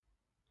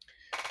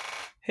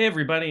Hey,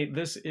 everybody.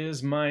 This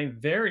is my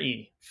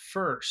very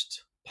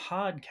first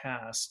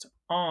podcast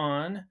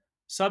on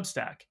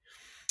Substack.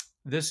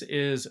 This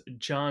is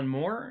John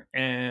Moore,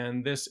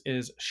 and this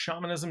is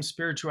Shamanism,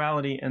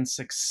 Spirituality, and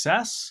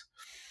Success.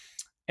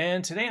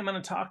 And today I'm going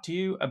to talk to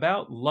you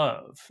about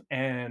love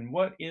and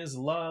what is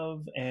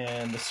love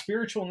and the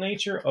spiritual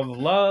nature of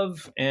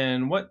love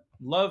and what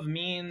love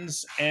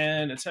means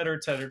and et cetera,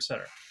 et cetera, et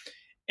cetera.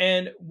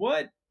 And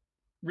what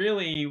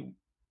really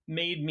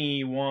made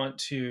me want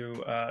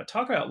to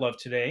talk about love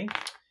today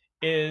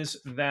is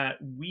that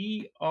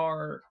we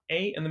are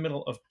in the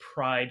middle of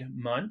Pride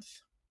Month,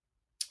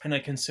 and I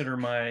consider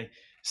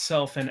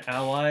myself an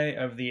ally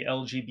of the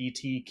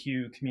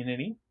LGBTQ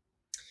community.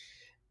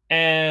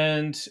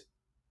 And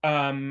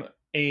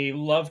a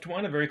loved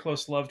one, a very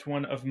close loved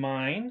one of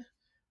mine,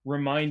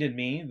 reminded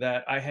me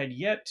that I had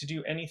yet to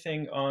do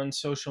anything on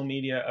social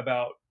media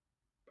about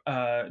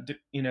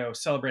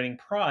celebrating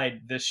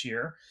Pride this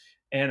year,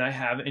 and I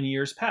have in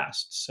years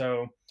past.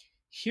 So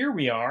here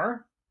we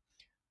are.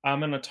 I'm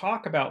going to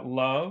talk about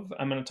love.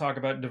 I'm going to talk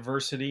about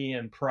diversity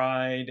and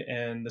pride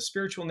and the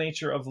spiritual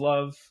nature of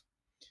love,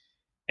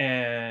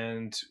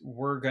 and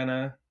we're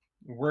gonna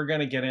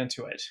get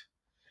into it.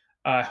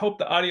 I hope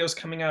the audio is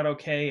coming out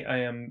okay. I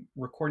am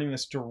recording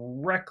this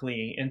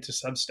directly into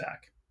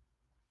Substack.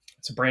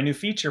 It's a brand new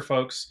feature,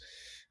 folks,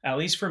 at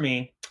least for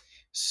me.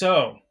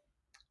 So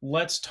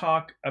let's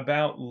talk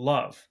about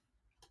love.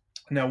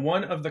 Now,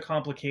 one of the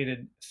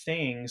complicated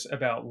things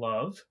about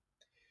love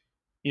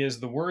is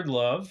the word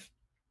love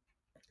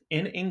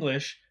in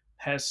English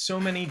has so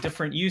many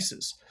different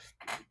uses.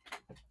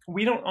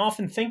 We don't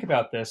often think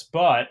about this,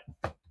 but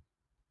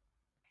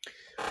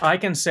I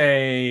can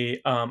say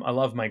I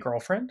love my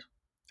girlfriend.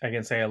 I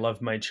can say I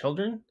love my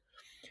children.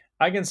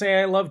 I can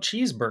say I love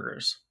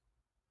cheeseburgers.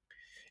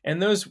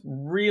 And those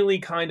really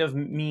kind of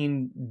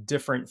mean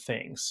different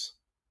things.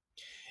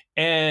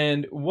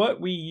 And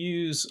what we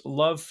use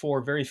love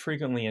for very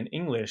frequently in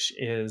English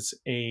is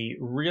a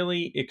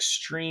really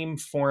extreme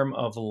form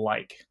of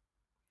like.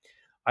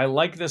 I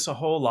like this a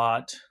whole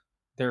lot,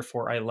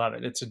 therefore I love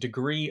it. It's a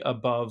degree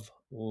above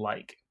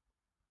like.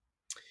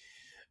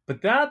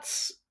 But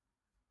that's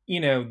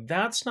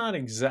not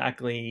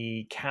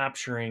exactly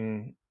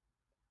capturing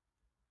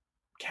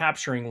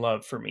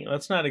love for me.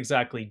 That's not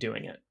exactly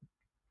doing it.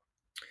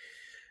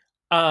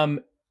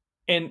 Um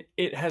and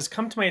it has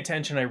come to my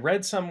attention. I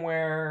read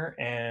somewhere,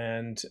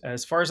 and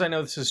as far as I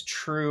know, this is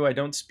true. I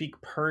don't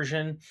speak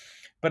Persian,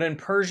 but in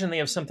Persian, they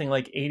have something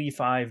like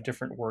 85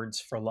 different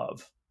words for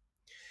love.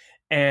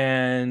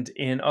 And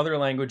in other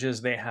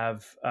languages, they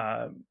have,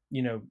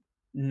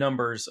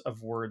 numbers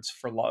of words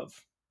for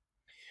love.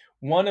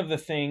 One of the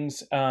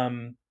things,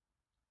 I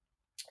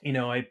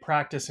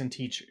practice and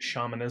teach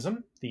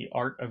shamanism, the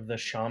art of the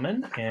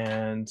shaman,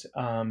 and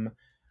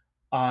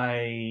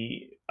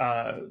I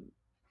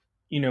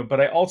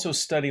but I also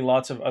study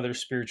lots of other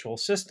spiritual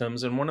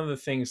systems. And one of the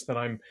things that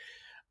I'm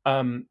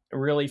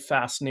really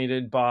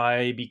fascinated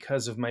by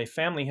because of my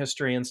family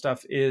history and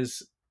stuff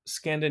is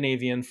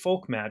Scandinavian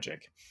folk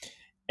magic.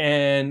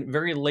 And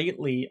very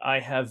lately,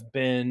 I have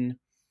been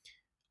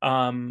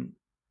um,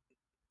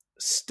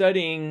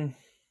 studying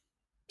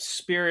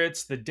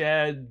spirits, the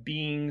dead,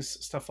 beings,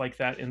 stuff like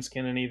that in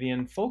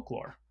Scandinavian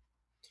folklore.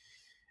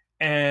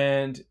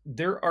 And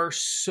there are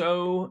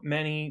so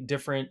many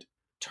different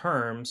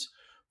terms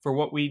for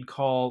what we'd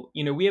call,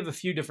 we have a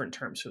few different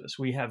terms for this.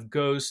 We have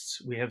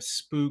ghosts, we have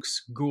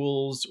spooks,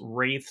 ghouls,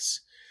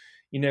 wraiths,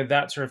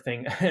 that sort of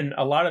thing. And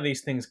a lot of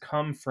these things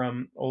come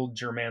from old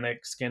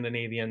Germanic,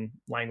 Scandinavian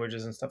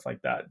languages and stuff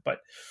like that. But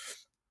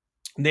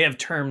they have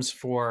terms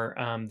for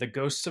the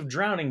ghosts of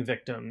drowning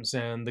victims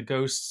and the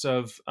ghosts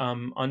of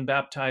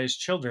unbaptized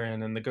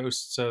children and the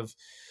ghosts of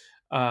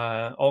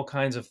all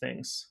kinds of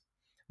things.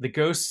 The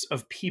ghosts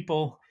of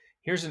people.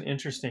 Here's an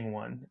interesting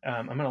one.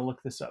 I'm going to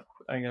look this up.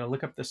 I'm going to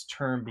look up this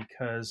term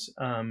because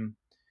I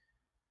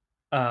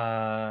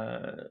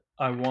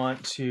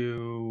want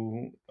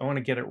to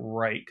get it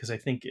right because I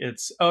think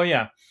it's. Oh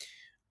yeah.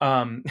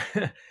 Um,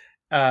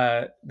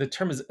 the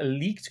term is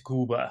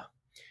Lichtgruber,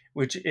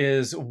 which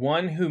is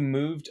one who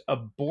moved a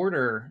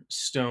border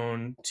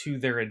stone to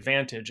their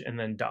advantage and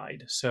then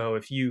died. So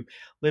if you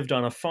lived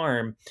on a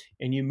farm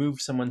and you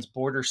moved someone's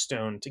border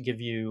stone to give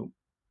you,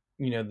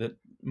 the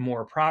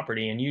more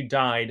property, and you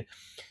died,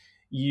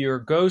 your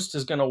ghost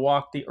is going to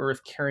walk the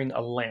earth carrying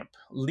a lamp.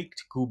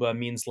 Lichtgube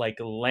means like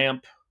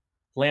lamp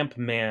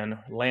man,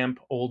 lamp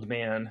old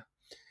man.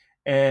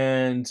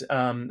 And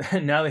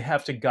now they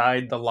have to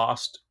guide the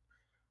lost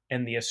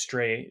and the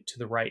astray to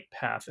the right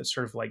path. It's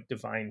sort of like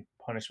divine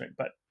punishment.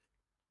 But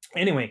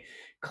anyway,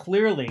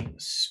 clearly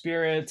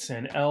spirits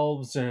and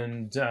elves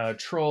and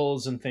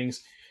trolls and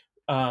things,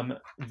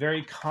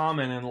 very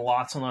common and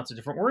lots of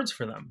different words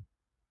for them.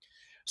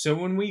 So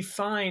when we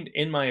find,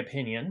 in my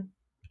opinion,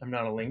 I'm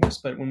not a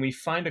linguist, but when we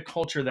find a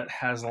culture that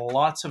has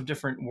lots of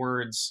different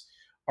words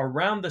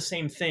around the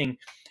same thing,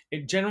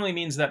 it generally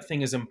means that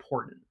thing is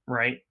important,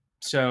 right?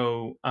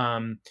 So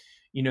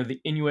the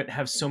Inuit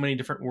have so many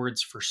different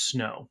words for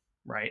snow.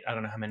 right? I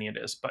don't know how many it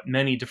is, but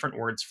many different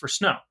words for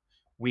snow.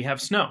 We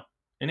have snow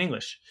in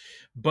English.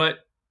 But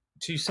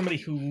to somebody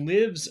who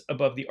lives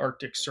above the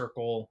Arctic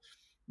Circle,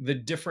 the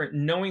different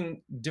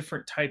knowing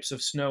different types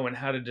of snow and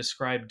how to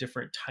describe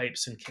different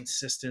types and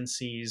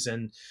consistencies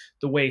and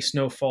the way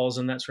snow falls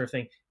and that sort of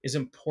thing is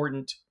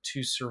important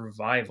to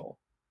survival.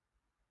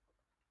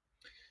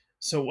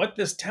 So what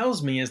this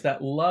tells me is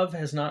that love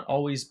has not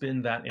always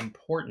been that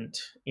important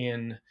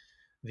in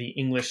the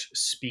English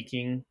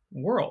speaking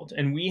world.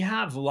 And we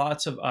have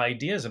lots of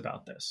ideas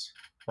about this,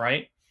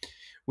 right?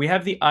 We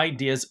have the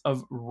ideas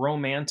of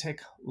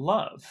romantic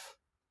love.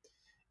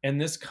 And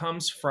this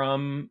comes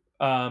from,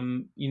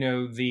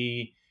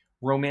 the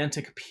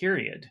romantic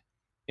period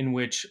in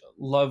which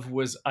love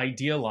was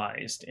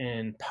idealized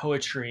in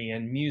poetry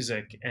and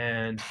music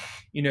and,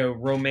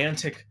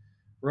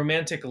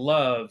 romantic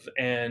love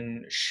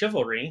and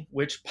chivalry,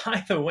 which,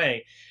 by the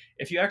way,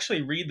 if you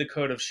actually read the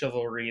Code of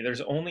Chivalry,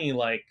 there's only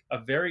like a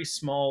very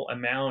small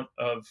amount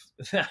of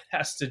that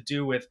has to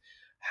do with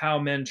how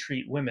men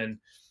treat women.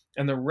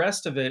 And the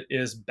rest of it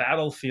is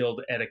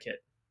battlefield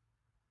etiquette.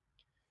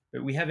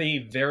 But we have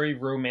a very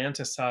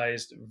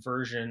romanticized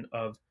version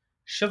of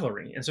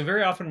chivalry. And so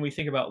very often when we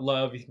think about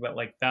love, we think about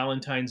like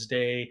Valentine's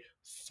Day,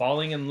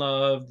 falling in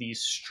love,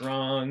 these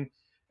strong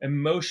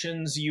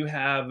emotions you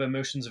have,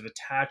 emotions of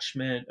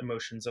attachment,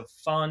 emotions of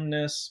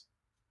fondness.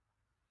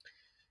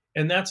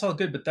 And that's all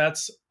good, but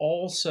that's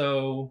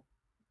also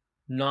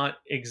not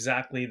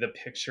exactly the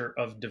picture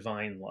of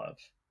divine love.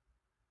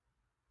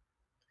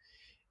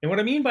 And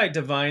what I mean by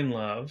divine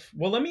love,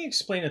 well, let me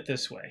explain it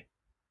this way.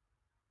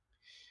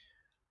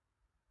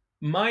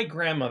 My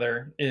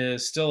grandmother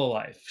is still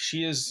alive.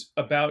 She's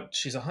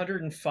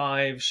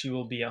 105. She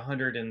will be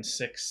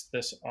 106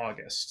 this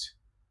August.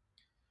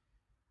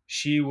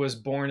 She was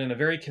born in a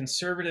very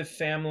conservative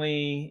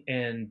family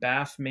in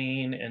Bath,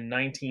 Maine in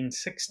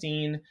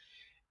 1916.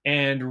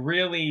 And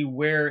really,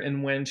 where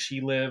and when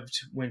she lived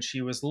when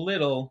she was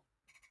little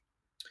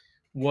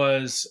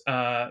was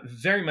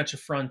very much a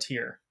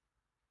frontier.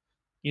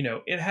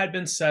 It had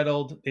been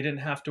settled. They didn't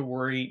have to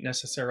worry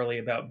necessarily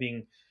about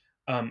being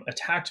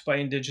attacked by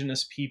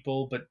indigenous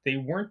people, but they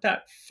weren't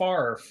that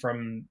far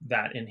from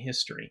that in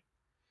history.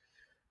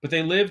 But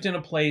they lived in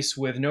a place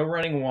with no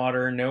running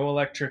water, no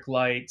electric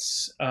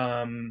lights,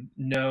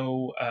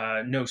 no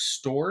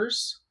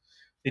stores.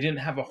 They didn't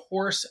have a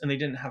horse and they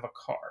didn't have a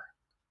car.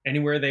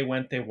 Anywhere they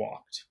went, they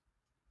walked.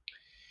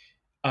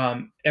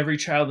 Every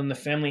child in the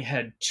family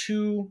had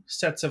two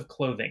sets of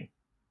clothing,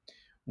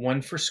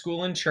 one for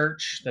school and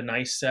church, the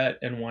nice set,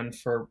 and one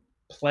for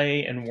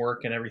play and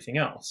work and everything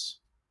else.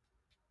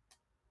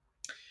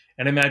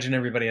 And I imagine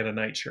everybody had a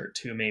nightshirt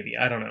too, maybe.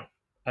 I don't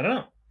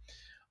know.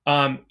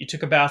 You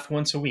took a bath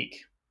once a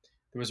week.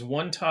 There was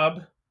one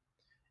tub,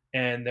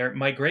 and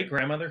my great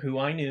grandmother, who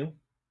I knew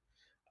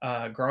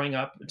growing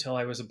up until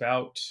I was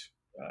about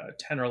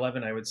 10 or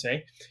 11, I would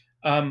say,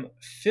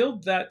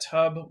 filled that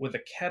tub with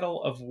a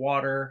kettle of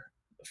water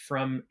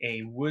from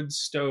a wood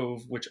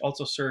stove, which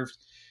also served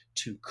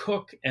to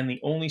cook and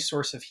the only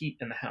source of heat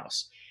in the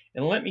house.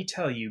 And let me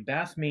tell you,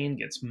 Bath, Maine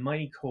gets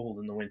mighty cold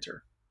in the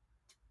winter.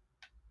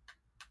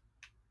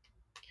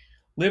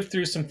 Lived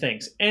through some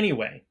things.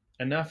 Anyway,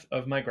 enough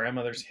of my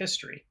grandmother's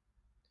history.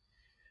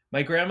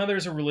 My grandmother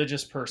is a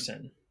religious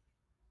person,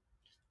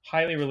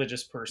 highly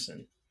religious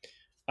person.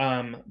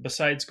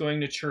 Besides going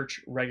to church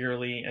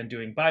regularly and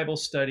doing Bible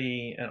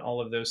study and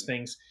all of those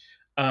things,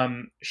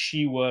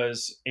 she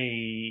was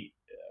a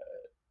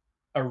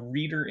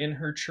reader in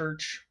her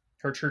church.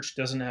 Her church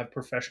doesn't have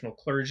professional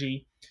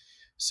clergy,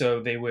 so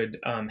they would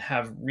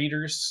have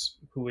readers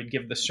who would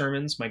give the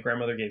sermons. My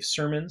grandmother gave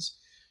sermons.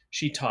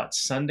 She taught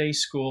Sunday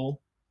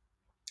school.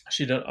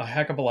 She did a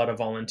heck of a lot of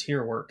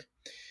volunteer work.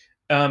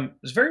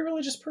 Was a very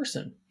religious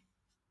person.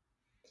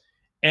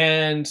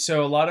 And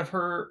so a lot of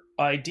her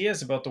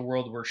ideas about the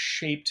world were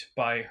shaped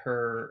by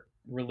her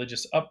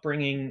religious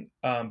upbringing,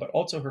 but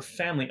also her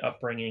family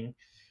upbringing.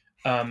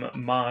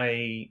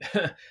 My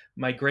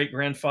my great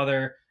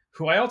grandfather,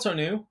 who I also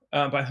knew,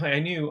 by the way, I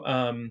knew,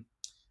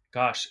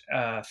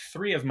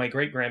 three of my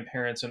great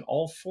grandparents and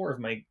all four of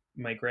my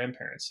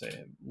grandparents.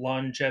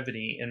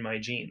 Longevity in my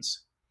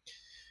genes.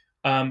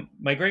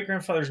 My great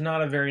grandfather's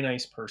not a very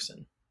nice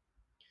person.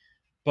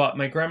 But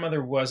my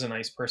grandmother was a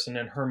nice person,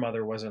 and her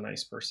mother was a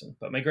nice person.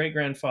 But my great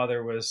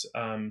grandfather was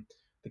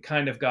the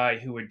kind of guy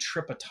who would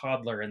trip a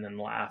toddler and then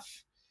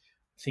laugh,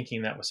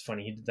 thinking that was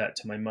funny. He did that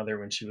to my mother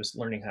when she was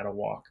learning how to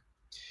walk.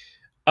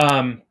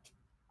 Um,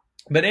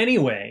 but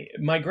anyway,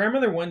 my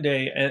grandmother one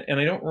day, and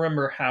I don't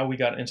remember how we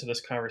got into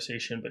this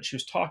conversation, but she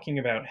was talking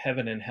about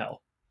heaven and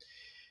hell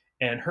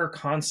and her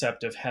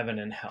concept of heaven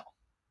and hell.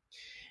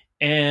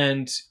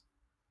 And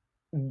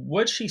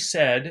what she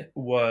said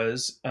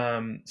was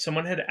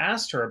someone had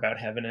asked her about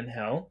heaven and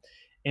hell,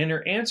 and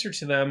her answer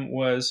to them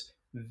was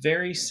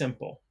very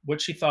simple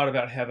what she thought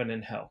about heaven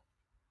and hell.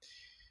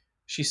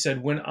 She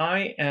said, when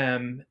I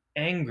am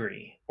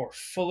angry or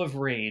full of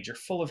rage or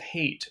full of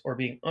hate or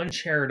being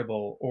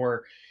uncharitable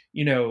or,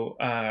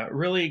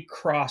 really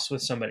cross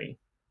with somebody,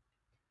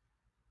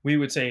 We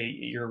would say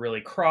you're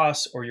really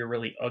cross or you're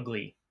really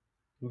ugly.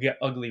 You get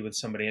ugly with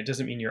somebody. It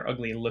doesn't mean you're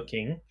ugly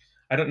looking.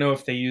 I don't know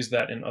if they use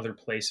that in other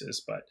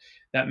places, but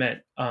that meant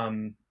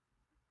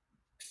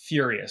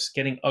furious.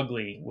 Getting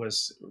ugly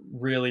was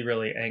really,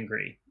 really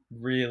angry,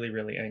 really,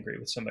 really angry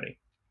with somebody.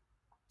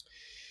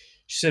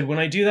 She said, when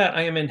I do that,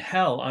 I am in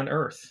hell on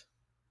earth,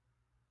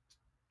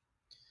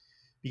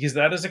 because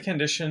that is a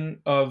condition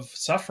of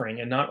suffering,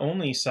 and not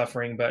only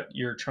suffering, but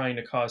you're trying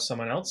to cause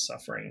someone else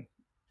suffering.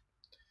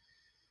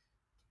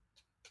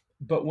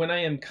 But when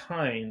I am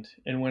kind,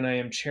 and when I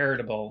am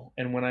charitable,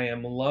 and when I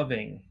am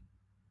loving,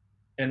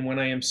 and when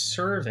I am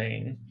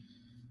serving,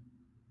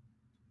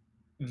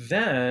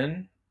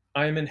 then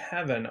I'm in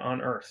heaven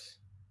on earth.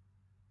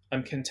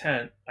 I'm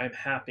content. I'm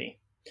happy.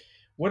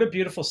 What a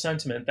beautiful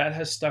sentiment. That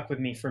has stuck with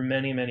me for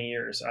many, many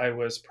years. I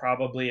was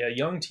probably a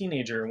young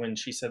teenager when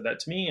she said that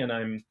to me, and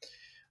I'm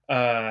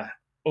uh,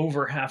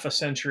 over half a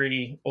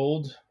century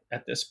old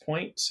at this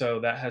point. So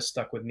that has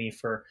stuck with me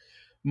for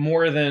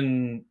more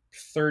than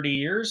 30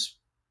 years.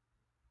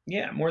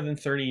 Yeah, more than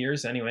 30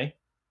 years anyway.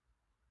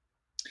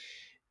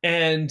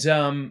 And,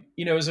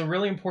 it was a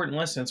really important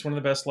lesson. It's one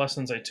of the best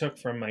lessons I took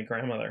from my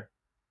grandmother,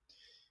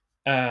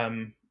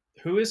 um,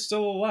 who is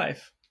still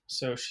alive.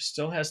 So she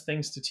still has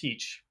things to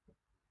teach.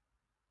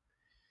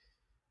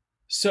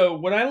 So,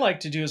 what I like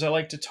to do is I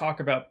like to talk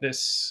about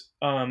this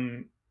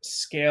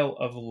scale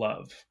of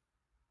love,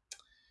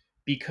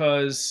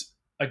 because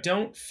I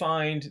don't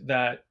find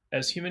that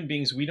as human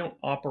beings, we don't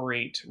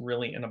operate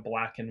really in a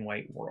black and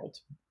white world,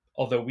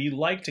 although we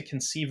like to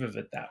conceive of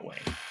it that way.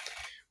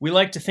 We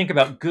like to think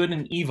about good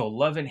and evil,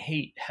 love and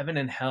hate, heaven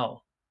and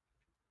hell,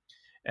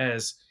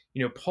 as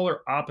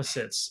polar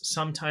opposites,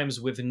 sometimes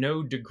with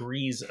no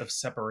degrees of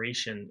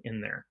separation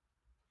in there.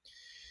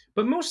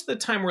 But most of the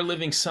time, we're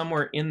living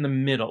somewhere in the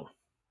middle,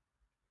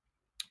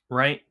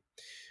 right?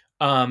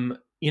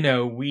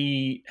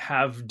 We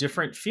have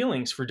different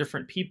feelings for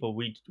different people.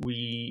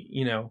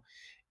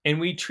 And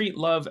we treat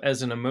love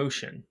as an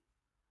emotion.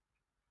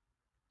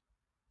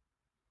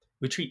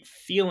 We treat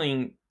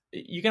feeling,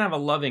 you can have a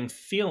loving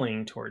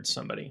feeling towards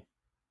somebody.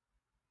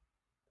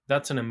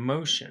 That's an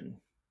emotion.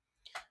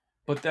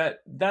 But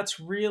that's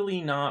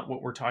really not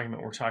what we're talking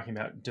about. We're talking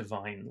about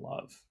divine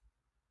love.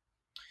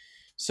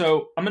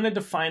 So I'm going to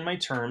define my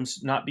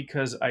terms, not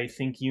because I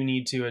think you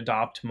need to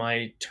adopt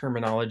my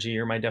terminology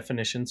or my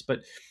definitions,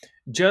 but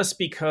just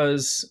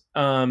because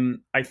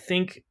I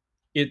think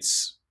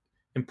it's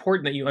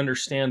important that you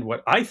understand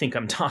what I think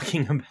I'm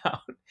talking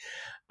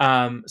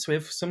about. So we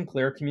have some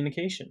clear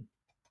communication.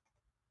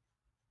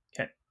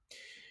 Okay.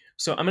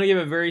 So I'm going to give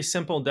a very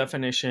simple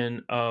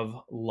definition of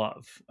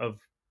love.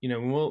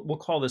 We'll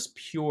call this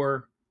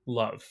pure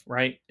love,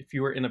 right? If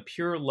you were in a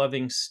pure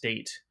loving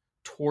state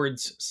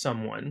towards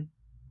someone,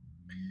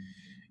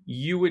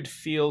 you would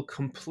feel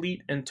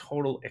complete and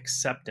total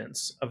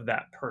acceptance of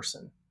that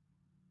person.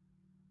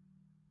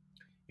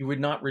 You would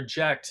not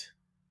reject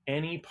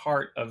any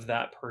part of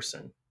that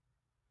person.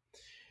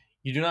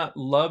 You do not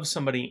love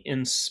somebody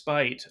in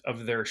spite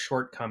of their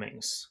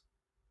shortcomings.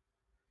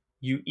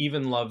 You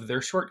even love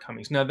their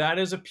shortcomings. Now, that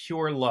is a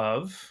pure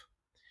love.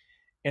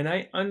 And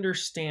I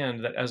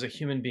understand that as a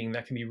human being,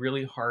 that can be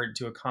really hard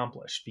to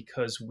accomplish,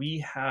 because we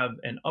have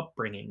an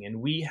upbringing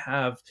and we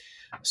have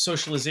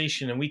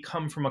socialization and we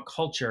come from a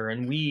culture,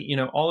 and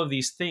all of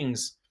these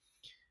things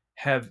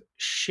have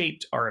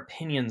shaped our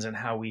opinions and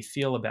how we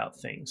feel about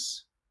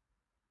things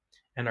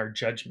and our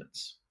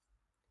judgments.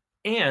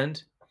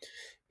 And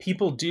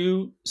people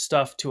do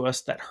stuff to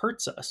us that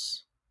hurts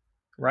us,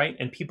 right?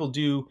 And people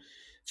do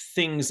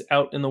things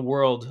out in the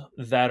world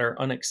that are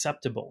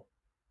unacceptable.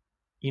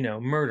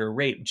 Murder,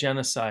 rape,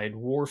 genocide,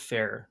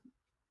 warfare,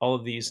 all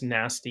of these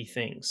nasty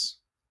things.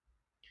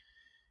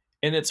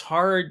 And it's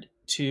hard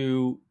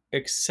to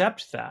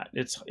accept that.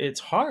 It's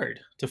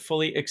hard to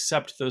fully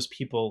accept those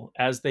people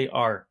as they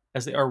are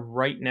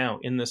right now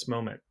in this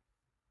moment.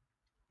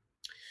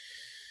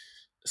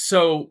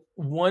 So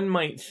one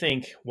might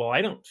think, well,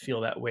 I don't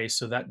feel that way,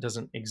 so that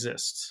doesn't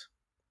exist.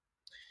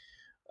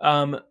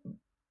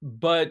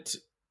 But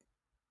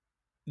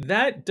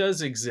that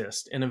does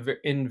exist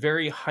in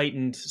very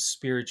heightened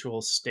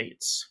spiritual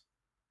states.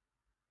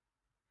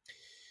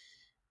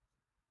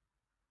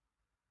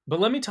 But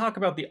let me talk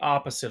about the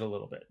opposite a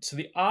little bit. So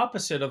the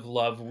opposite of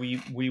love,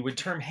 we would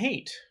term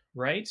hate,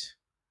 right?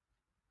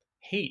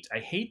 Hate. I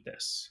hate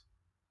this.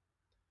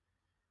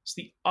 It's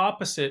the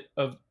opposite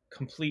of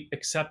complete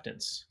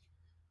acceptance.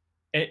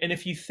 And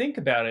if you think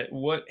about it,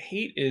 what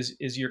hate is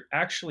you're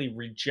actually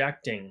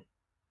rejecting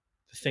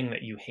the thing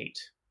that you hate.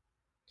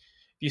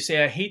 If you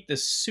say, I hate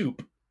this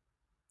soup,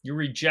 you're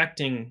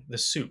rejecting the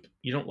soup.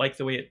 You don't like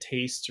the way it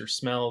tastes or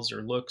smells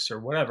or looks or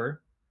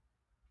whatever.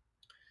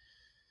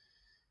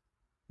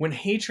 When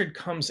hatred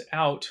comes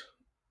out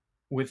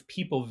with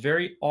people,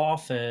 very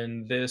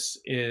often this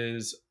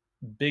is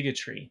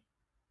bigotry,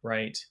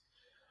 right?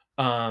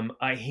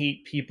 I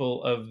hate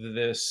people of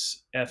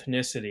this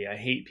ethnicity. I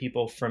hate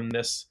people from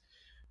this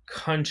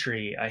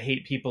country. I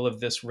hate people of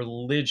this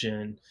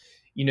religion.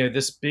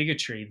 This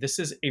bigotry. This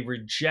is a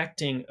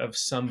rejecting of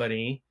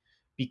somebody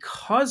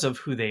because of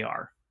who they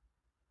are.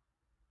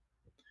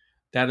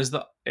 And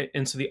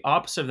so the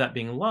opposite of that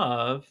being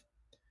love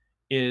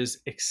is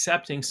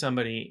accepting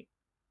somebody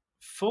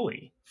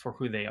fully for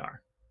who they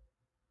are.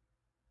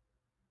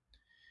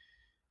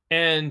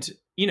 And,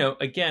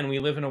 again, we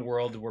live in a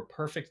world where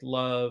perfect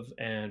love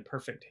and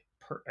perfect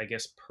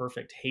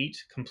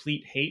hate,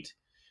 complete hate,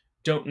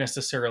 don't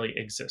necessarily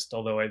exist.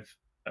 Although I've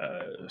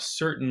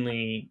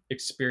certainly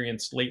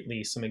experienced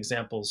lately some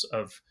examples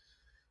of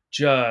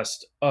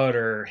just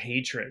utter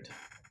hatred.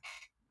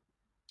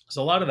 There's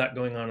a lot of that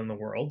going on in the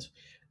world.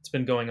 It's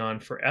been going on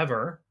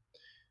forever.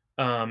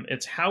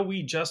 It's how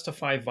we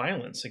justify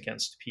violence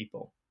against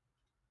people.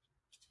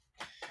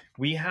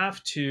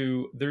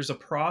 There's a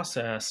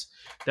process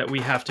that we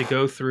have to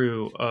go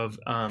through of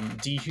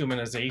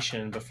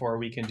dehumanization before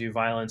we can do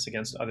violence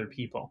against other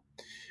people.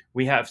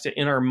 We have to,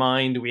 in our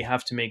mind, we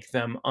have to make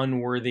them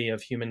unworthy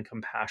of human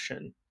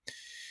compassion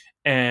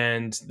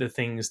and the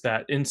things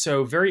that, and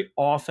so very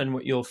often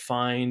what you'll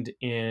find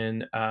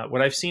in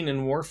what I've seen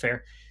in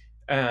warfare,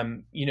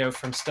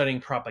 from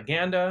studying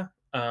propaganda,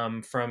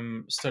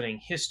 from studying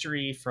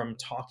history, from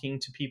talking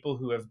to people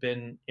who have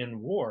been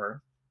in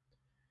war,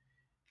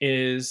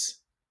 is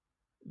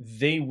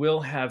they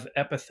will have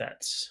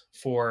epithets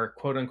for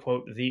quote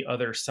unquote the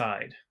other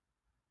side.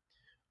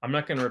 I'm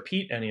not going to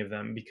repeat any of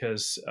them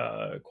because,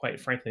 quite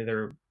frankly,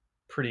 they're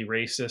pretty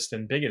racist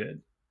and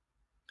bigoted.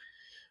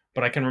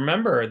 But I can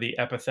remember the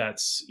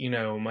epithets,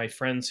 my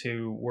friends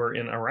who were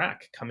in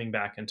Iraq coming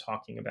back and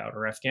talking about,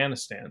 or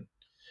Afghanistan.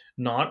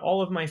 Not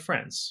all of my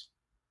friends.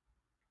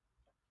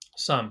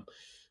 Some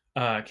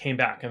came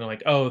back and they're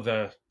like, oh,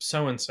 the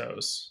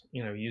so-and-sos,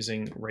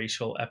 using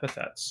racial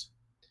epithets.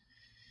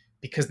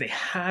 Because they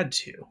had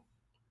to,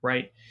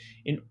 right?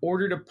 In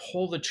order to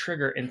pull the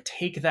trigger and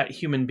take that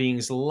human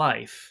being's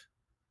life,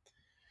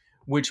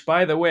 which,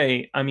 by the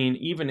way, I mean,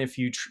 even if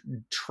you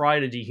try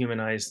to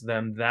dehumanize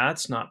them,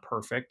 that's not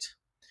perfect.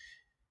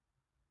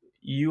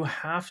 You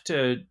have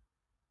to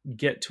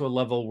get to a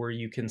level where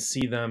you can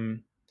see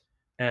them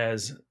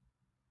as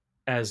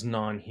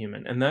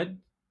non-human, and that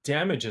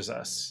damages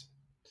us.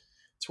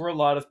 It's where a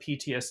lot of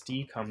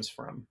PTSD comes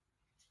from,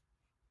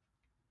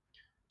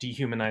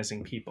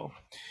 dehumanizing people.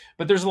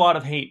 But there's a lot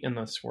of hate in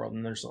this world,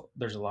 and there's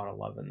a lot of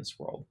love in this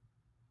world.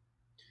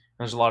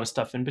 There's a lot of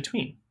stuff in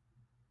between.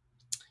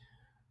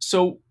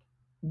 So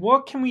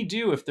what can we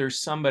do if there's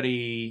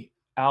somebody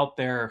out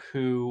there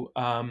who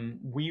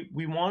we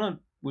want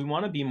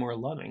to be more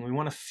loving, we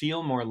want to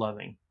feel more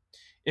loving?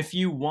 If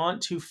you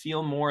want to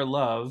feel more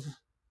love,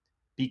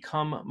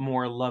 become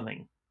more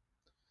loving.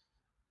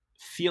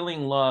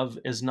 Feeling love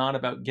is not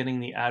about getting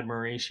the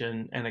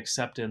admiration and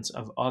acceptance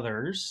of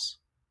others.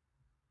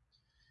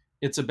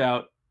 It's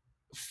about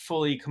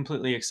fully,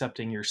 completely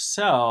accepting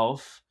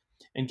yourself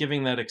and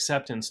giving that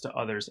acceptance to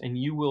others, and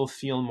you will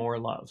feel more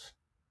love.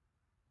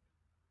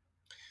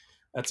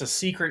 That's a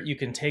secret you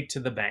can take to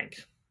the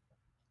bank,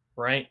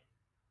 right?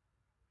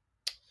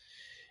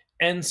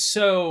 And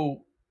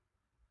so,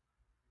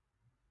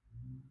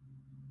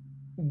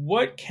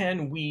 what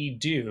can we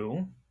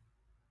do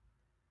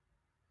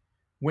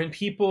when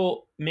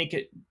people make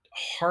it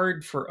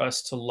hard for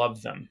us to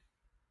love them?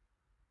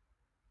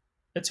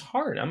 It's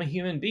hard. I'm a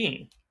human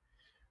being.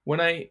 When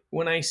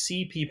I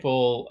see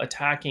people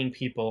attacking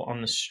people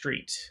on the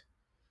street,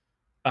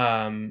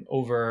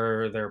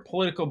 over their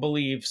political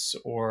beliefs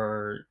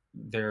or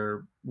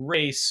their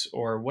race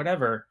or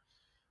whatever,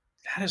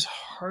 that is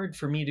hard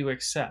for me to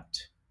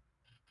accept.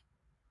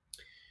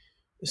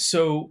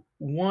 So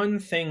one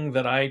thing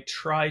that I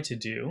try to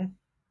do,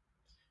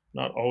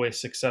 not always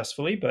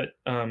successfully, but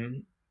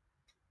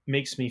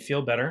makes me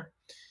feel better,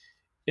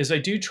 is I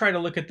do try to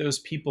look at those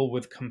people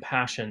with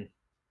compassion.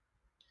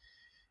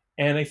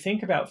 And I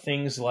think about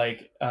things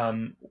like,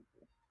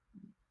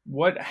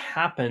 what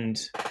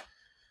happened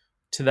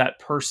to that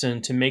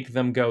person to make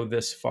them go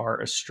this far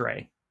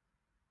astray?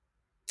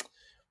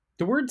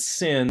 The word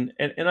sin,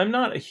 and I'm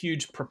not a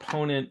huge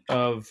proponent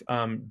of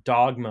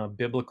dogma,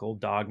 biblical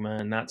dogma,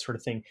 and that sort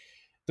of thing.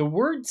 The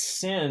word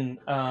sin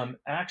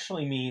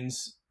actually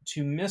means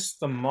to miss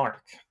the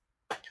mark,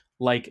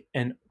 like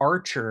an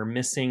archer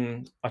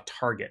missing a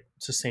target.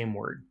 It's the same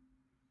word.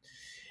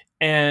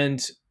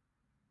 And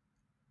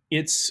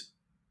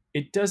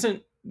it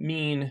doesn't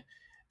mean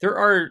there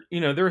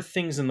are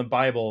things in the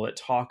Bible that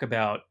talk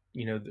about,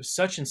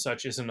 such and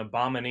such is an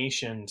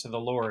abomination to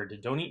the Lord.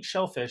 Don't eat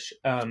shellfish,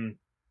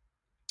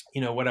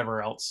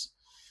 whatever else.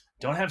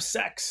 Don't have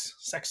sex.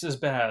 Sex is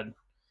bad.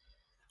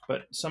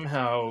 But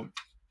somehow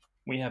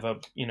we have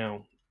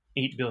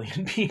 8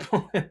 billion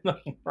people in the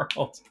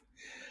world.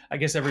 I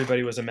guess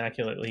everybody was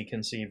immaculately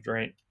conceived,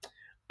 right?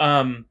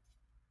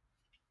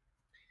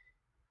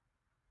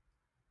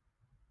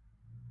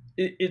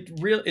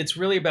 It's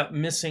really about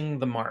missing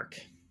the mark.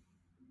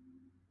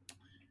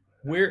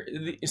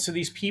 So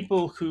these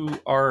people who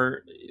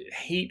are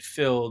hate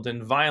filled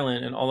and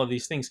violent and all of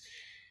these things,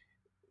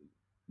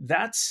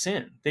 that's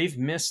sin. They've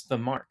missed the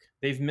mark.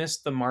 They've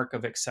missed the mark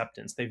of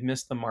acceptance. They've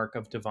missed the mark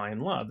of divine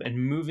love and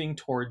moving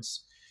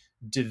towards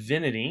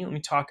divinity. Let me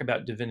talk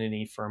about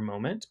divinity for a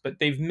moment, but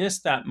they've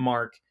missed that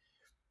mark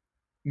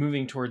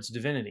moving towards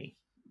divinity,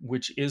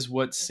 which is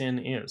what sin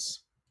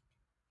is.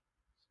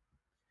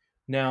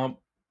 Now,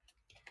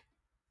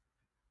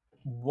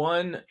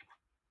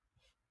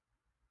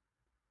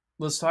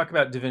 let's talk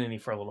about divinity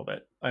for a little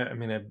bit.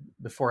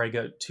 Before I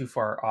go too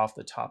far off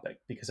the topic,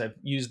 because I've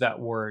used that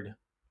word.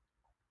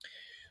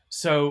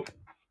 So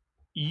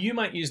you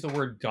might use the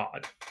word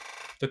God,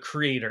 the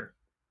creator,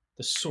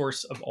 the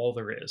source of all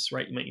there is,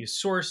 right? You might use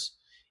source,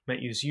 you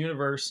might use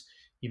universe,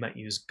 you might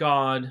use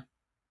God,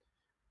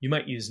 you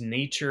might use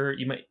nature,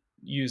 you might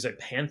use a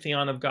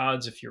pantheon of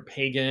gods if you're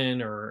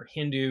pagan or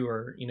Hindu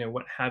or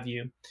what have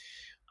you.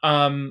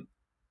 You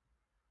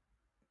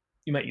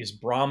might use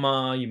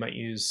Brahma, you might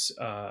use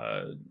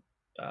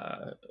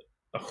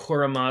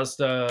Ahura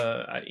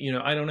Mazda,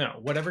 I don't know,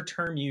 whatever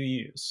term you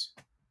use,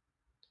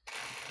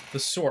 the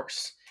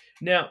source.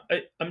 Now,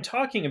 I'm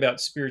talking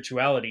about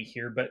spirituality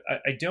here, but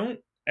I don't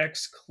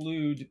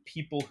exclude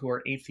people who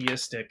are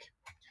atheistic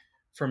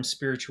from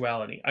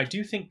spirituality. I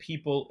do think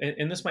people,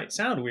 and this might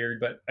sound weird,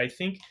 but I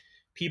think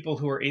people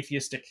who are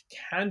atheistic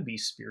can be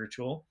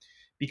spiritual,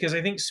 because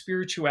I think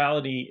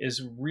spirituality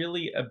is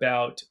really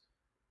about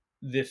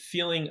the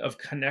feeling of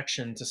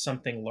connection to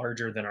something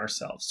larger than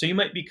ourselves. So you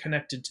might be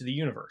connected to the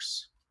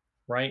universe,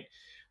 right?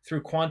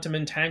 Through quantum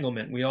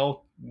entanglement, we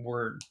all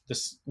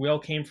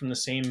came from the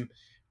same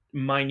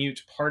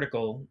minute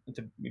particle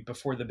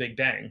before the Big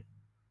Bang.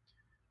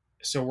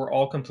 So we're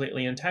all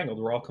completely entangled.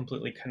 We're all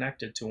completely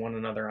connected to one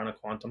another on a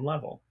quantum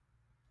level.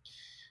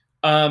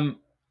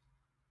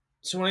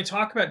 So when I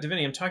talk about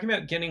divinity, I'm talking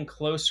about getting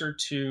closer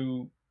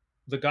to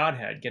the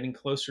Godhead, getting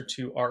closer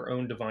to our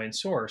own divine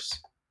source,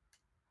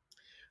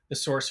 the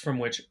source from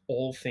which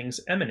all things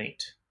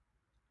emanate.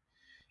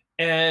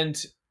 And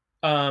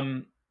I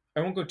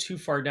won't go too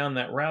far down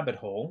that rabbit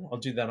hole. I'll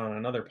do that on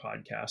another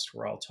podcast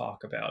where I'll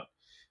talk about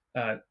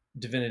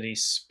divinity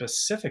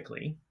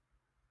specifically.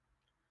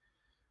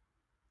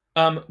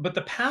 But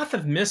the path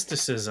of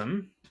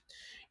mysticism,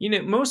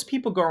 most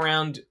people go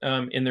around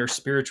in their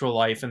spiritual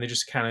life and they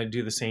just kind of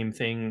do the same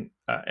thing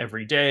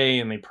every day,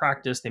 and they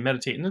practice, they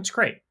meditate, and it's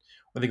great.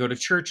 Or they go to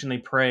church and they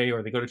pray,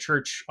 or they go to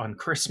church on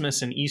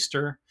Christmas and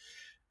Easter,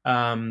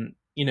 and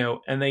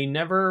they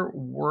never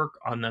work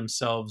on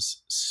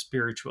themselves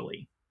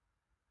spiritually.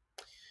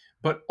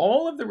 But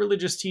all of the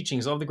religious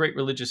teachings, all the great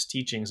religious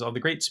teachings, all the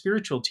great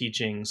spiritual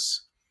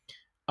teachings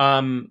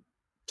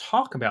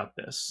talk about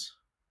this.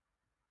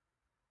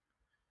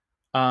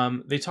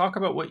 They talk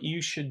about what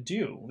you should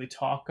do. They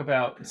talk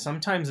about,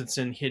 sometimes it's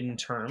in hidden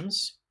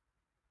terms.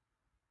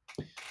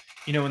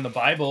 In the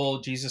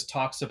Bible, Jesus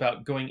talks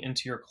about going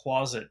into your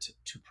closet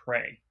to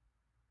pray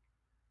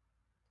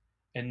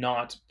and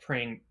not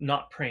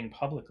praying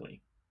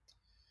publicly.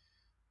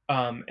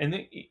 To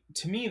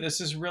me,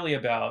 this is really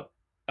about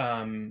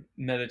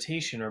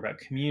meditation, or about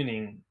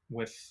communing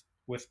with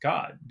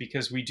God,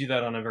 because we do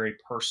that on a very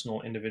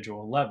personal,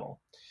 individual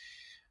level.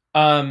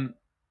 But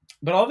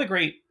all the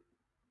great,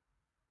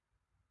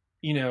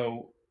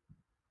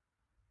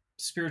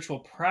 spiritual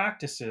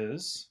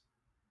practices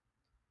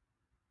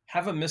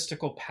have a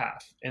mystical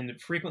path, and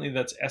frequently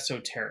that's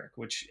esoteric,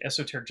 which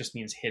esoteric just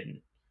means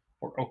hidden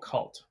or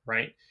occult,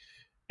 right?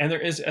 And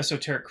there is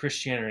esoteric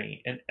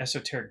Christianity and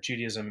esoteric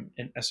Judaism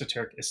and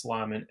esoteric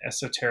Islam and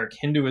esoteric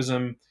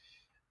Hinduism,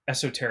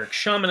 esoteric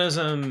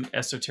shamanism,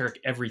 esoteric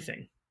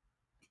everything.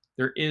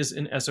 There is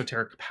an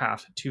esoteric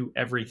path to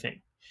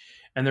everything.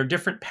 And they're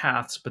different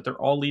paths, but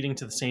they're all leading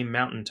to the same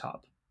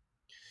mountaintop.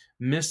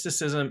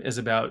 Mysticism is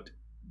about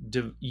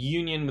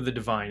union with the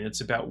divine.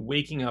 It's about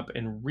waking up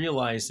and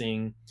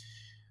realizing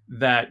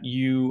that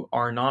you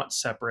are not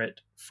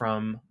separate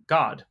from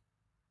God.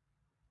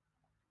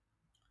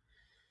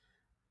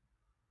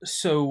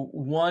 So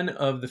one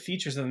of the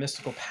features of the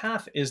mystical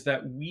path is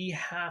that we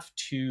have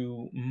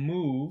to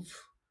move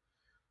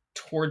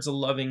towards a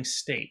loving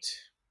state.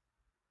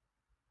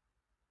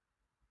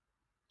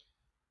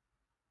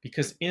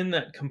 Because in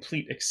that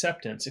complete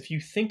acceptance, if you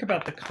think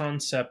about the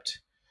concept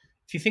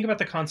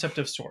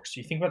of source,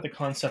 you think about the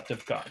concept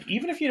of God,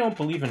 even if you don't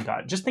believe in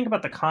God, just think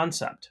about the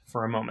concept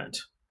for a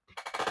moment.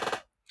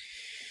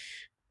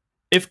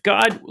 If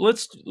God,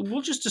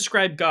 we'll just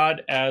describe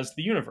God as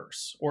the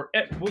universe, or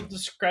we'll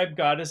describe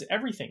God as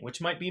everything,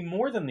 which might be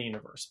more than the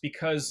universe,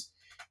 because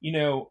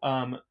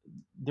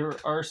there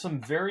are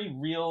some very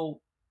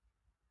real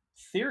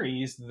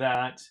theories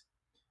that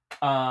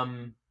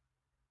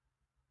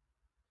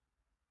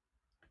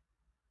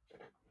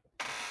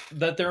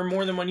that there are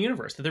more than one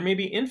universe, that there may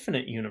be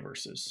infinite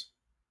universes.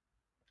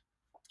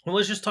 Well,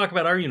 let's just talk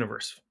about our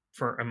universe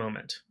for a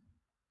moment.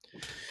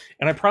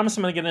 And I promise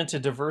I'm going to get into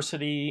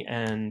diversity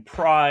and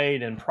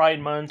Pride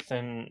Month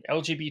and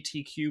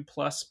LGBTQ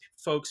plus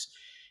folks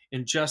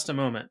in just a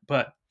moment.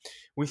 But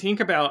we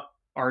think about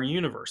our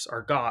universe,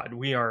 our God.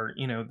 We are,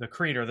 the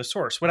creator, the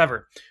source,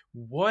 whatever.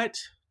 What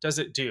does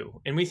it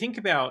do? And we think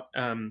about,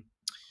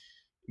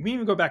 we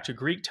even go back to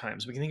Greek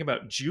times. We can think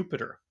about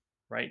Jupiter,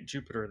 right?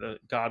 Jupiter, the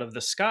god of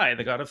the sky,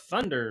 the god of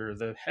thunder,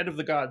 the head of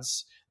the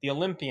gods, the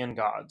Olympian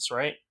gods,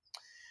 right?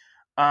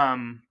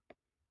 Um,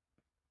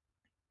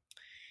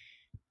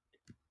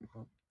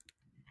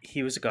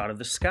 he was a god of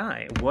the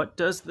sky. What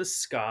does the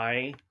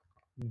sky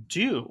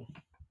do?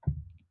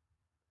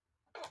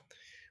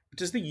 What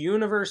does the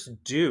universe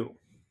do?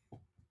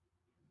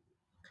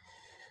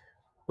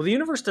 Well, the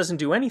universe doesn't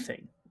do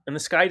anything, and the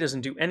sky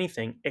doesn't do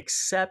anything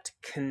except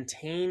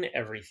contain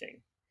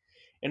everything.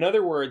 In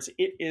other words,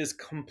 it is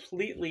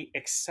completely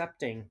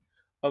accepting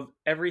of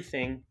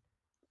everything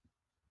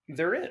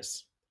there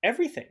is.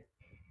 Everything.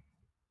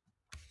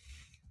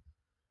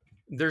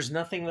 There's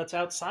nothing that's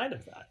outside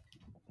of that.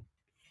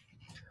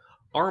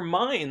 Our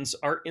minds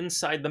are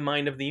inside the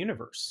mind of the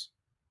universe.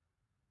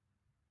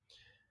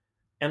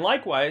 And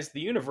likewise,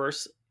 the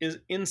universe is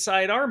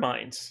inside our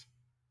minds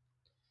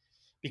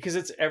because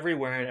it's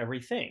everywhere and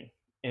everything.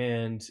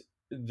 And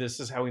this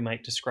is how we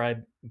might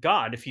describe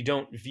God. If you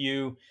don't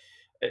view,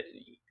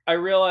 I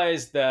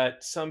realize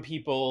that some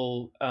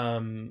people,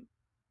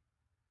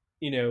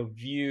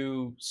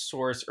 view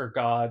Source or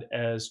God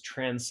as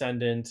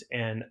transcendent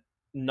and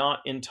not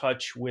in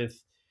touch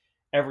with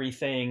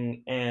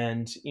everything,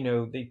 and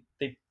they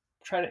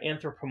try to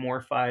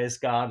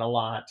anthropomorphize God a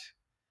lot.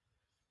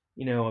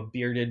 A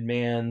bearded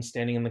man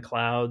standing in the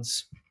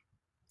clouds.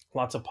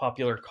 Lots of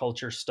popular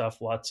culture stuff.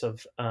 Lots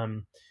of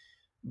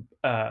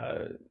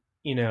uh,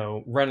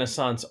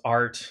 Renaissance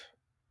art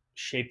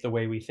shape the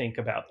way we think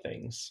about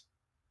things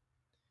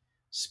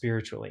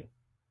spiritually.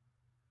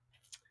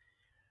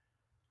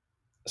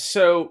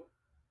 So,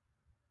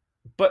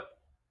 but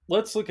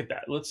let's look at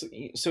that.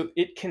 So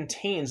it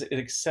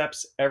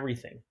accepts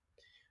everything.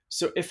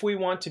 So if we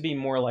want to be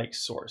more like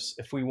Source,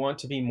 if we want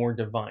to be more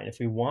divine, if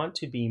we want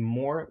to be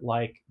more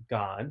like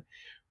God,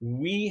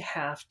 we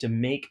have to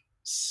make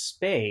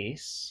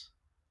space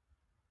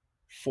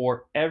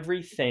for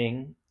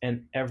everything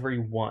and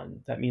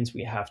everyone. That means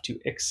we have to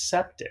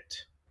accept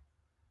it.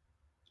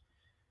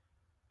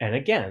 And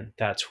again,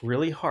 that's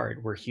really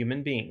hard. We're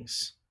human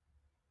beings.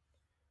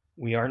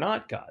 We are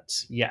not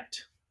gods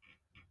yet.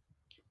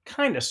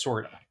 Kind of,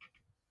 sort of.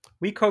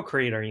 We co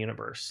create our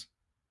universe.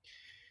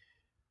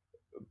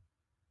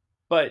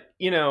 But,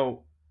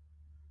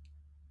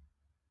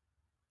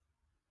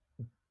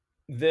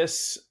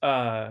 this,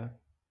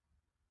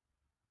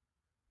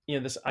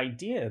 this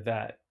idea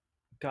that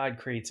God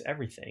creates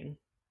everything,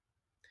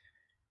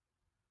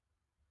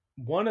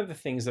 one of the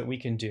things that we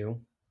can do,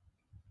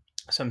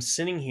 so I'm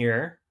sitting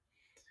here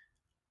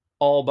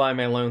all by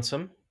my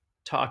lonesome,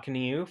 talking to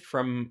you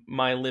from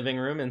my living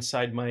room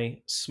inside my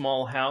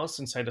small house,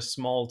 inside a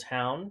small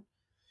town,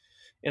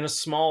 in a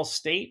small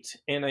state,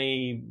 in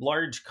a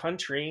large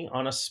country,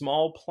 on a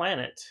small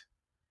planet,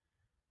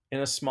 in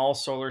a small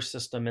solar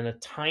system, in a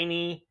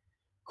tiny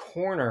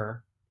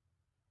corner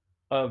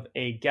of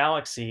a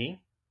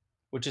galaxy,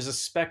 which is a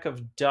speck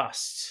of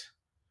dust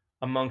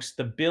amongst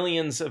the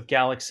billions of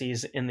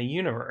galaxies in the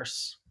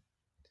universe.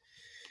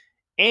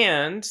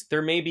 And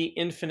there may be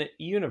infinite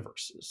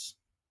universes.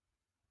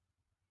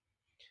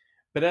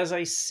 But as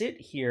I sit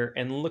here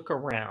and look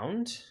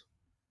around,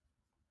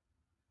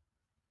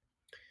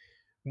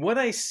 what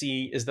I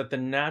see is that the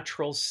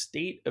natural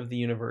state of the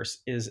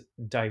universe is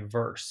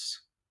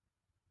diverse,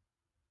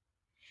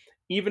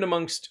 even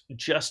amongst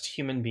just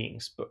human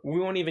beings. But we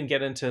won't even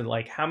get into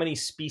like how many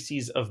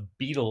species of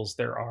beetles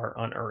there are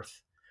on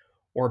Earth,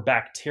 or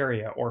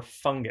bacteria, or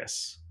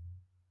fungus,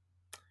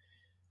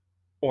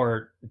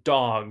 or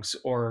dogs,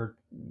 or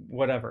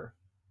whatever,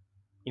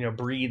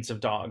 breeds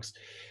of dogs.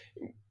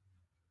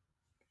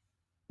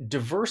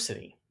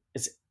 Diversity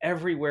is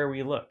everywhere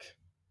we look,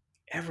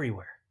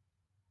 everywhere.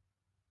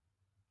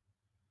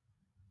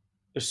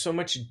 There's so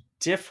much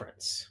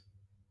difference.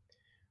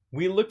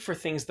 We look for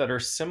things that are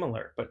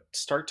similar, but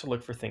start to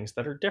look for things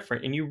that are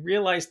different. And you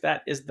realize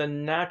that is the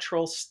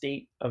natural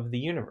state of the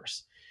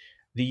universe.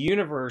 The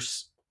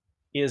universe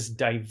is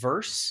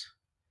diverse,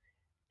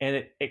 and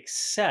it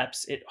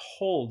accepts, it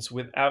holds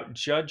without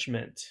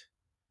judgment,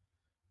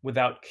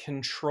 without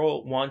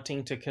control,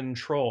 wanting to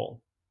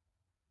control,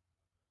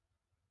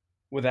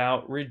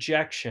 without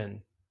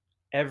rejection,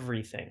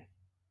 everything,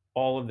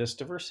 all of this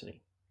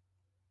diversity.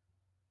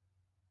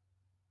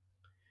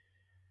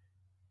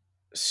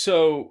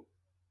 So,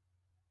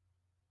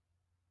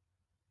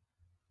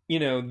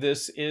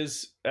 this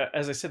is,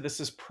 as I said, this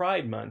is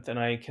Pride Month, and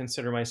I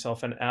consider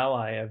myself an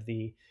ally of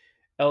the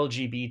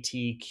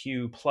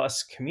LGBTQ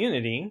plus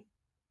community.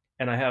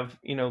 And I have,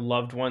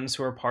 loved ones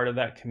who are part of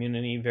that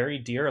community, very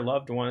dear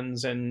loved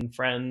ones and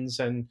friends.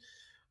 And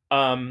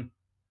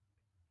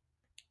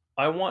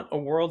I want a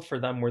world for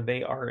them where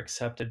they are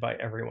accepted by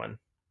everyone.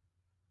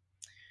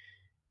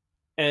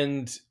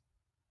 And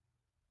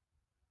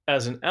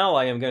as an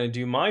ally, I'm going to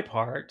do my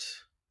part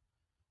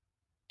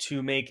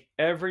to make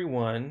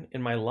everyone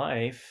in my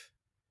life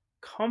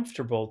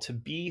comfortable to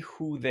be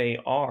who they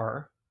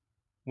are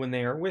when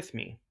they are with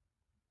me.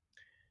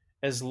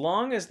 As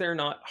long as they're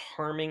not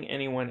harming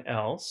anyone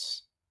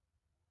else,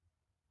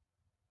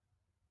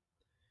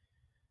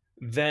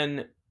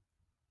 then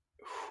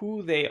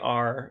who they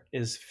are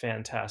is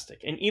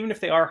fantastic. And even if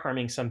they are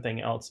harming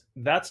something else,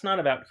 that's not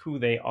about who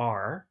they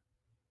are.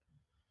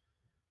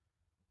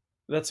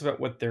 That's about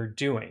what they're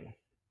doing.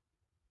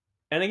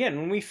 And again,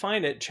 when we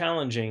find it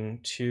challenging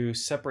to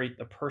separate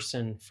the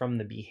person from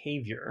the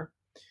behavior,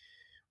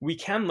 we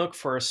can look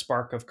for a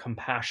spark of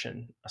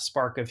compassion, a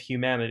spark of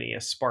humanity,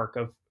 a spark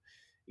of,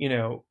 you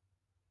know,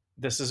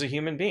 this is a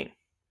human being.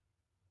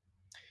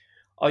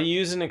 I'll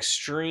use an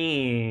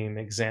extreme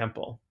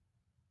example.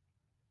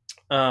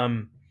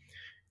 Um,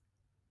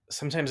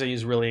 Sometimes I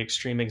use really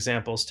extreme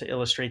examples to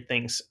illustrate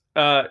things.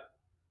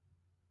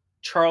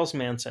 Charles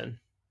Manson,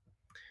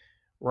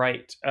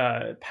 right,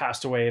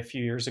 passed away a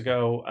few years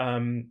ago.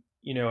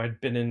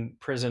 Had been in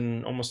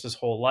prison almost his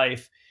whole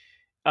life.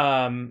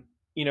 Um,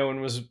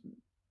 and was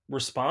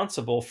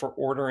responsible for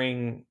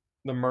ordering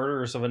the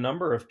murders of a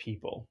number of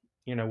people.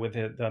 With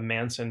the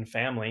Manson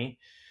family,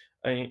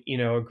 a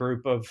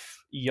group of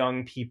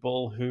young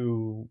people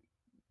who,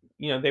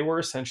 they were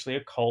essentially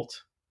a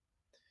cult,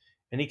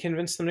 and he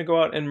convinced them to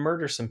go out and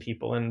murder some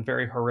people in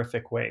very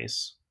horrific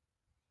ways.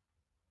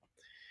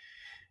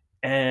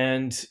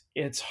 And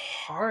it's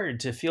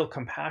hard to feel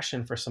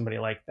compassion for somebody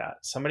like that,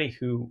 somebody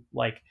who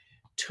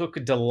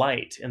took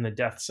delight in the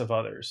deaths of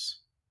others.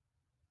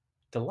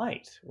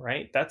 Delight,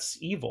 right? That's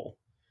evil.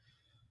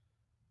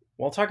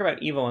 We'll talk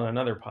about evil in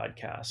another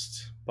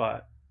podcast,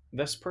 but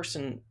this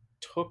person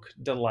took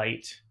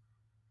delight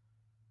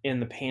in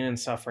the pain and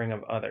suffering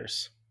of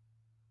others.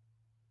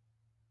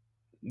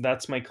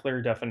 That's my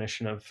clear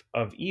definition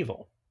of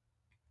evil.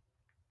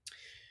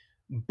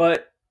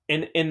 But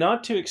and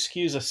not to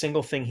excuse a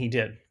single thing he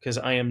did, because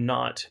I am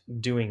not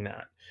doing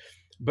that.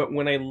 But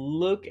when I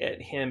look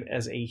at him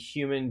as a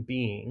human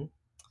being,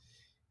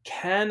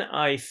 can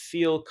I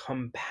feel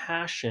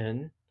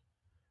compassion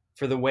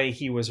for the way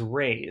he was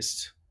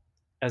raised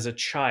as a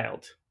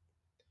child,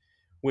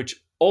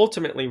 which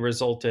ultimately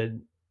resulted,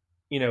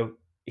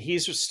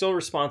 he's still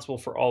responsible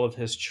for all of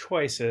his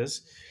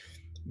choices,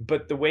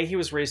 but the way he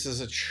was raised as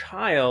a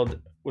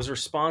child was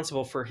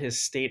responsible for his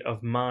state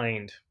of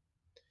mind,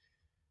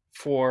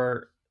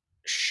 for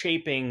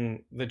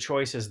shaping the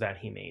choices that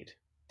he made.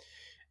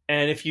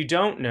 And if you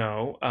don't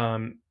know,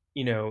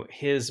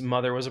 his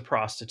mother was a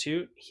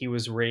prostitute. He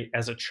was raised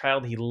as a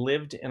child. He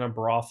lived in a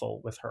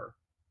brothel with her.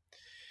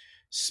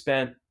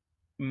 Spent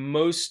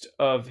most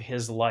of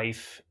his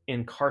life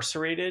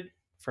incarcerated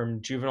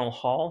from juvenile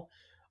hall.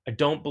 I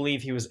don't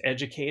believe he was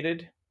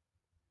educated.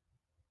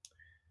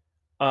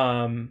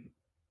 Um,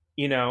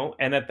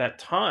 and at that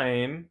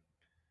time,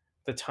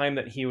 the time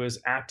that he was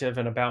active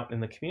and about in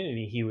the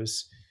community, he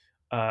was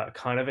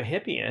kind of a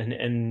hippie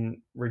and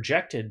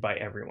rejected by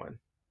everyone.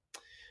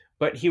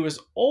 But he was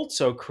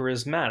also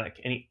charismatic,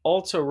 and he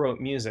also wrote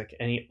music,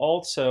 and he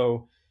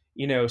also,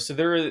 so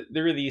there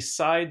are these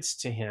sides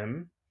to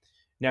him.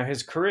 Now,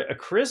 his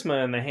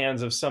charisma in the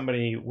hands of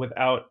somebody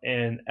without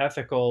an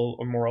ethical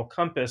or moral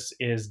compass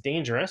is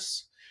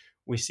dangerous.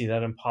 We see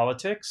that in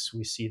politics.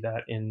 We see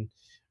that in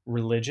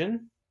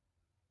religion.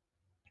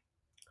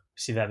 We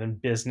see that in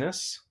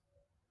business.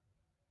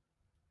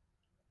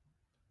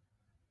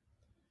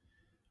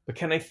 But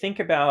can I think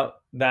about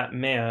that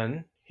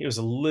man? He was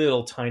a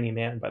little tiny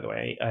man, by the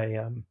way.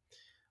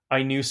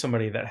 I knew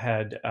somebody that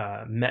had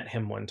met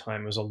him one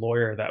time. It was a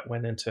lawyer that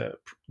went into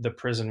the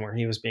prison where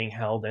he was being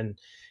held in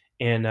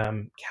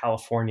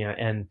California,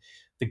 and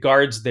the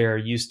guards there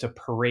used to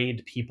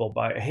parade people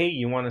by. Hey,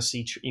 you want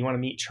to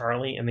meet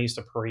Charlie? And they used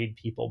to parade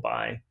people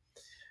by,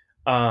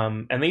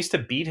 and they used to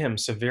beat him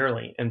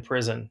severely in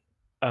prison.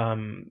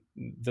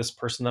 This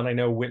person that I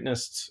know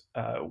witnessed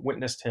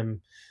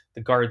him,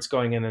 the guards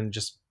going in and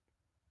just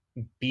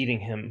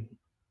beating him.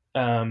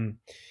 Um,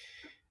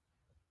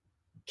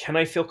 can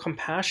I feel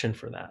compassion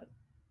for that?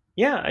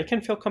 Yeah, I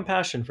can feel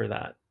compassion for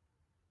that.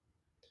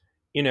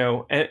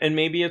 And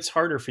maybe it's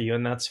harder for you,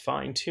 and that's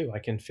fine too. I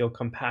can feel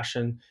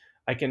compassion.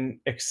 I can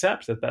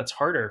accept that that's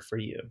harder for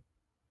you.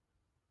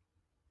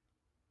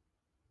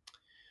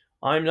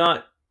 I'm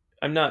not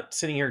I'm not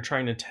sitting here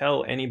trying to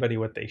tell anybody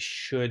what they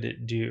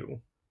should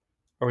do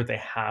or what they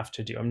have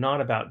to do. I'm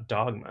not about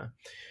dogma.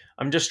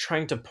 I'm just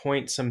trying to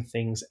point some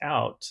things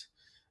out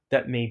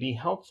that may be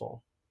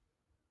helpful.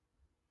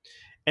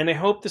 And I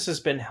hope this has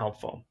been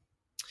helpful.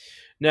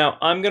 Now,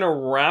 I'm going to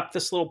wrap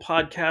this little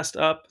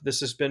podcast up. This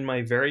has been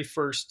my very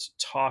first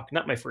talk,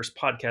 not my first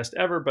podcast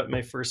ever, but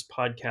my first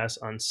podcast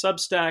on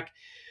Substack.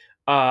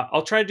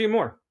 I'll try to do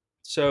more.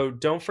 So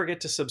don't forget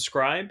to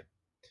subscribe,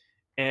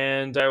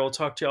 and I will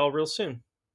talk to you all real soon.